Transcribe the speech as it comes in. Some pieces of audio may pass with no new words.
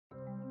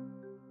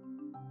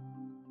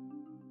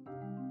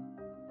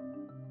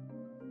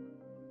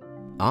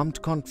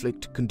Armed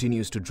conflict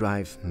continues to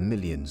drive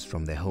millions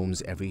from their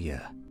homes every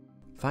year.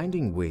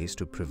 Finding ways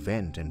to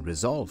prevent and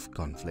resolve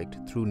conflict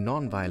through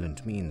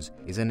non-violent means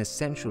is an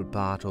essential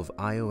part of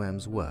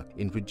IOM's work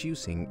in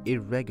reducing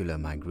irregular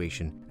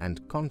migration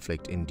and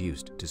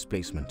conflict-induced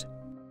displacement.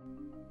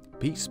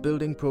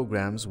 Peacebuilding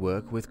programs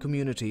work with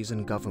communities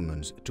and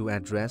governments to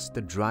address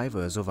the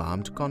drivers of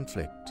armed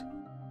conflict.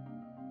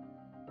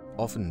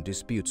 Often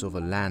disputes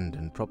over land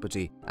and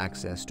property,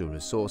 access to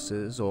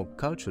resources, or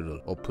cultural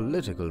or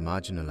political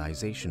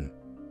marginalization.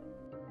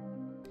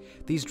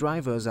 These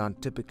drivers are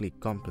typically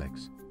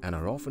complex and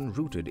are often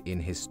rooted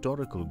in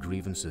historical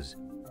grievances.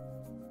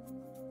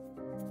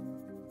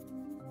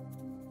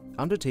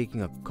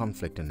 Undertaking a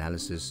conflict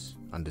analysis,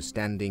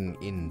 understanding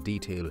in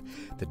detail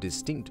the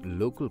distinct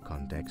local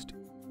context,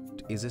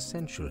 is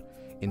essential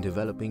in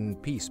developing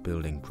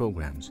peace-building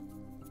programs.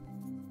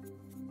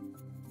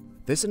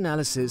 This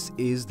analysis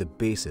is the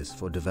basis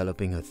for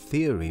developing a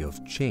theory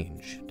of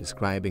change,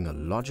 describing a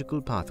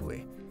logical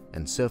pathway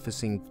and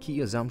surfacing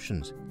key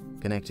assumptions,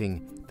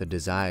 connecting the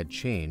desired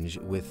change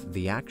with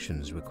the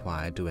actions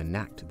required to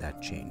enact that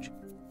change.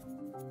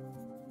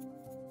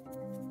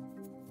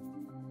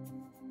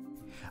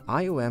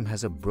 IOM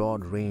has a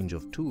broad range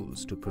of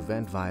tools to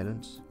prevent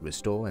violence,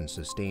 restore and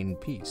sustain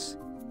peace.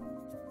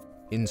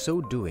 In so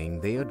doing,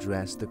 they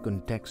address the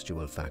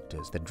contextual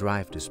factors that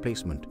drive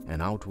displacement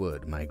and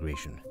outward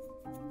migration.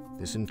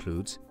 This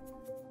includes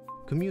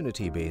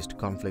community-based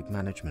conflict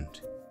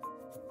management,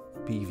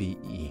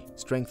 PVE,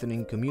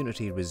 strengthening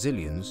community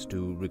resilience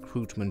to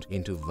recruitment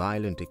into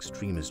violent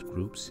extremist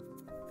groups,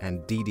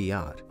 and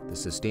DDR, the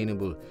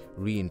sustainable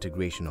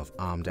reintegration of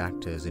armed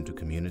actors into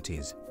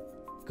communities.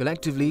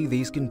 Collectively,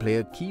 these can play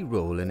a key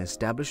role in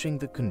establishing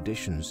the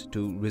conditions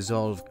to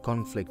resolve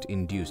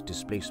conflict-induced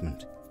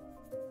displacement.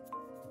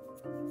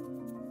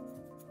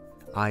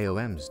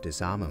 IOM's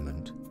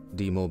disarmament,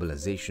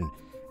 demobilization,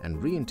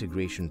 and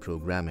reintegration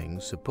programming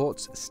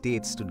supports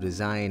states to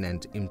design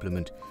and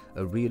implement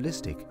a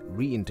realistic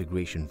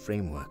reintegration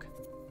framework.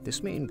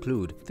 This may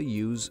include the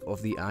use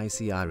of the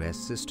ICRS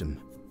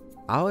system.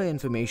 Our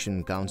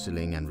information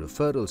counseling and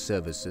referral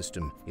service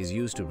system is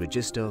used to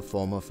register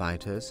former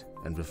fighters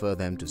and refer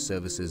them to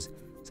services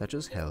such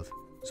as health,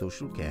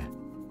 social care,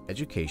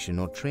 education,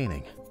 or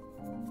training.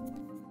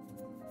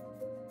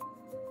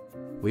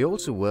 We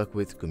also work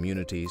with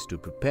communities to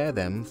prepare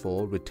them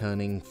for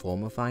returning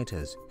former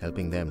fighters,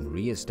 helping them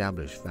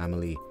re-establish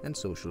family and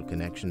social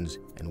connections,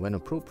 and when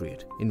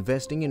appropriate,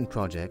 investing in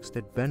projects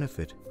that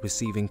benefit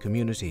receiving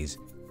communities.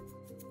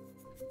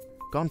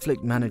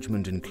 Conflict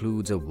management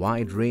includes a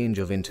wide range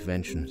of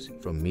interventions,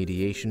 from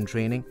mediation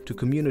training to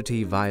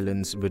community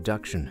violence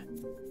reduction.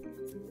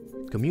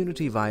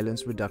 Community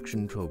violence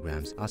reduction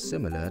programs are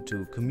similar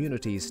to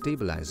community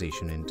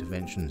stabilization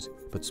interventions,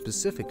 but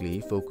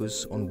specifically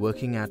focus on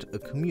working at a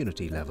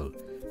community level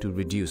to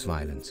reduce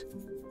violence.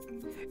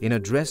 In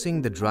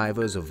addressing the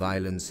drivers of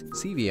violence,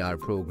 CVR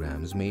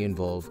programs may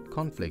involve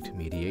conflict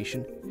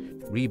mediation,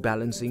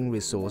 rebalancing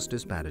resource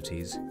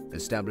disparities,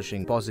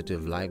 establishing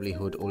positive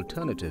livelihood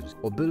alternatives,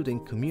 or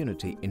building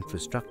community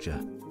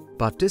infrastructure.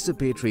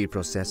 Participatory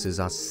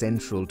processes are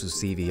central to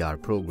CVR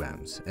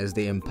programs as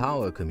they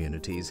empower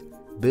communities,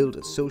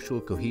 build social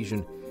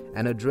cohesion,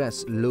 and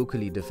address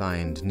locally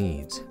defined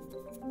needs.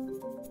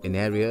 In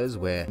areas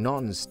where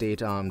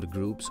non-state armed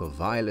groups or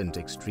violent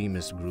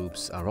extremist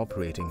groups are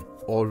operating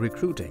or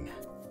recruiting,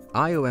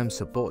 IOM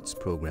supports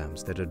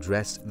programs that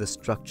address the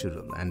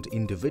structural and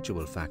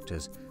individual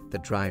factors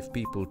that drive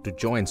people to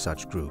join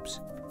such groups.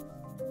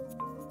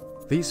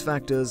 These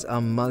factors are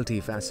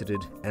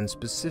multifaceted and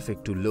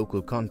specific to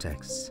local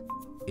contexts.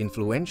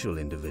 Influential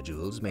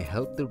individuals may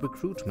help the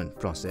recruitment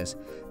process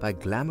by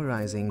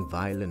glamorizing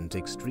violent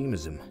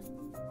extremism.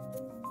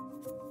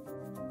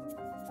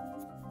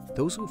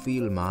 Those who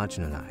feel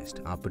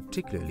marginalized are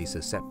particularly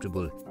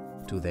susceptible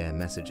to their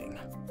messaging,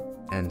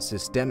 and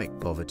systemic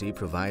poverty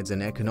provides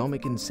an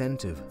economic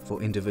incentive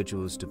for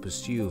individuals to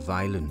pursue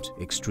violent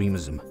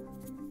extremism.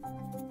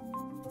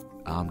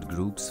 Armed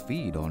groups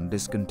feed on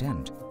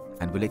discontent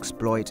and will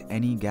exploit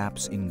any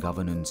gaps in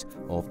governance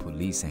or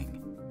policing.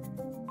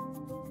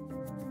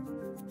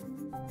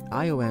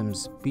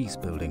 IOM's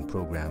peace-building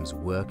programs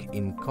work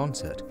in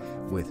concert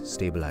with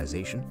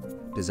stabilization,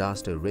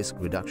 disaster risk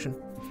reduction,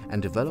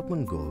 and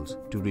development goals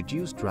to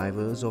reduce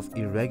drivers of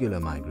irregular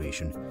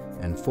migration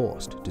and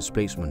forced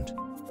displacement.